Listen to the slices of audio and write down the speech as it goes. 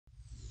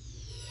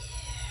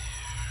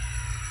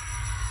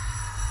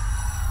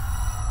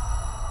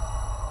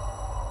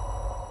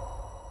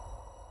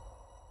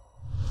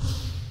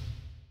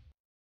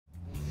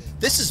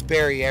This is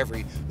Barry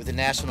Every with the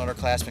National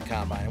Underclassmen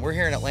Combine, and we're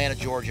here in Atlanta,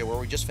 Georgia, where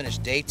we just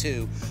finished day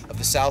 2 of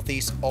the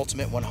Southeast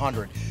Ultimate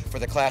 100 for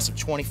the class of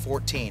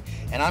 2014.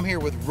 And I'm here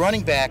with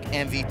running back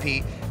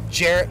MVP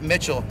Jarrett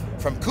Mitchel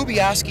from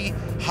Kubasaki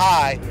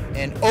High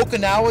in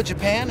Okinawa,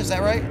 Japan. Is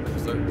that right?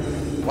 Yes, sir.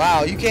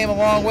 Wow, you came a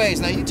long ways.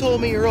 Now, you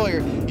told me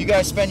earlier you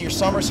guys spend your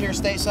summers here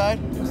stateside?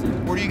 Yes, sir.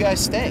 Where do you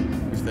guys stay?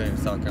 We stay in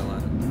South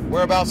Carolina.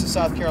 Whereabouts in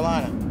South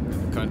Carolina?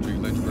 In the country,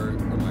 Lynchburg,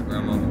 with my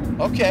grandmother.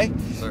 Okay.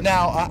 Sir.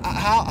 Now,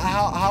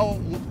 how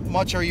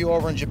much are you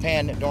over in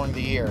Japan during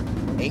the year?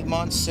 8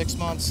 months, 6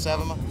 months,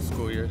 7 months?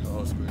 School year, the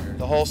whole school year.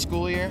 The whole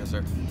school year? Yes,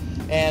 sir.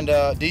 And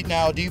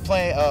do you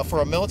play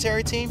for a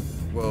military team?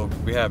 Well,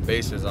 we have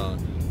bases on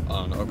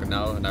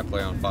Okinawa, and I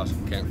play on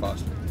Camp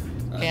Foster.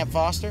 Camp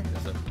Foster?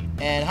 Yes, sir.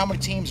 And how many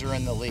teams are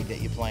in the league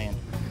that you play in?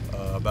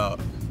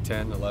 About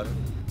 10,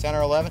 11. 10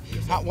 or 11?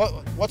 Yes,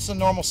 What's the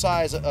normal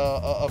size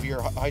of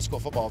your high school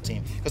football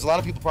team? Because a lot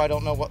of people probably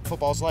don't know what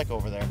football's like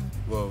over there.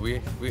 Well,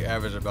 we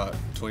average about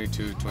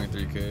 22,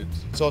 23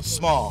 kids. So it's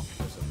small.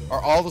 Yes, sir.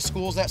 Are all the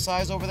schools that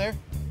size over there?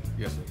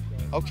 Yes, sir.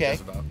 Okay.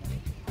 Just about.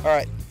 All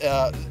right.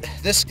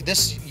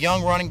 This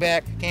young running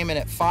back came in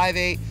at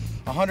 5'8",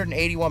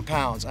 181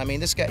 pounds. I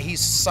mean, this guy,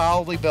 he's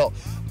solidly built.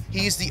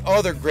 He's the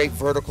other great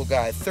vertical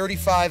guy,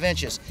 35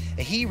 inches.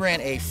 And he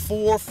ran a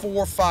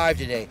 4.45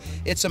 today.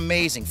 It's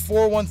amazing.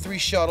 4.13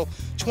 shuttle,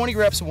 20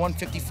 reps of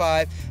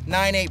 155,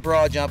 9.8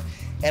 broad jump.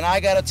 And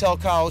I got to tell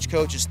college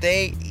coaches,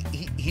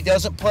 he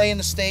doesn't play in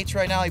the States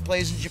right now. He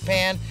plays in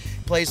Japan,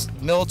 plays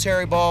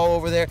military ball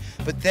over there.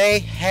 But they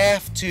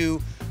have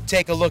to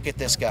take a look at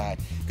this guy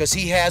because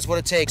he has what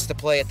it takes to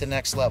play at the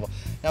next level.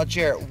 Now,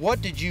 Jarrett,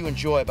 what did you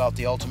enjoy about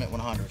the Ultimate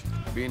 100?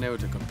 Being able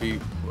to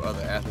compete with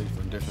other athletes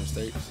from different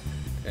states,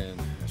 and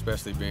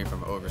especially being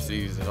from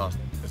overseas,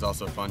 it's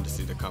also fun to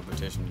see the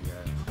competition you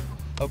have.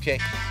 Okay.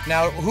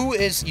 Now,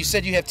 you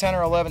said you have 10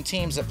 or 11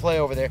 teams that play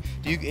over there.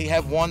 Do you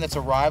have one that's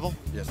a rival?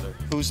 Yes, sir.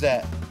 Who's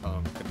that?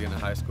 Kadena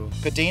High School.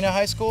 Kadena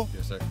High School?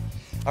 Yes, sir.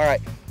 All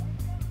right.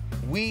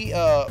 We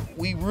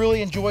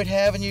really enjoyed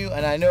having you,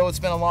 and I know it's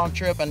been a long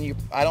trip, and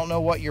I don't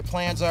know what your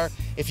plans are.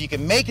 If you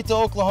can make it to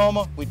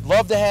Oklahoma, we'd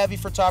love to have you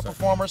for top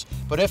performers,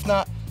 but if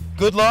not,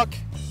 good luck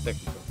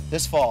Thank you.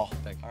 this fall.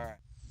 Thank you. All right.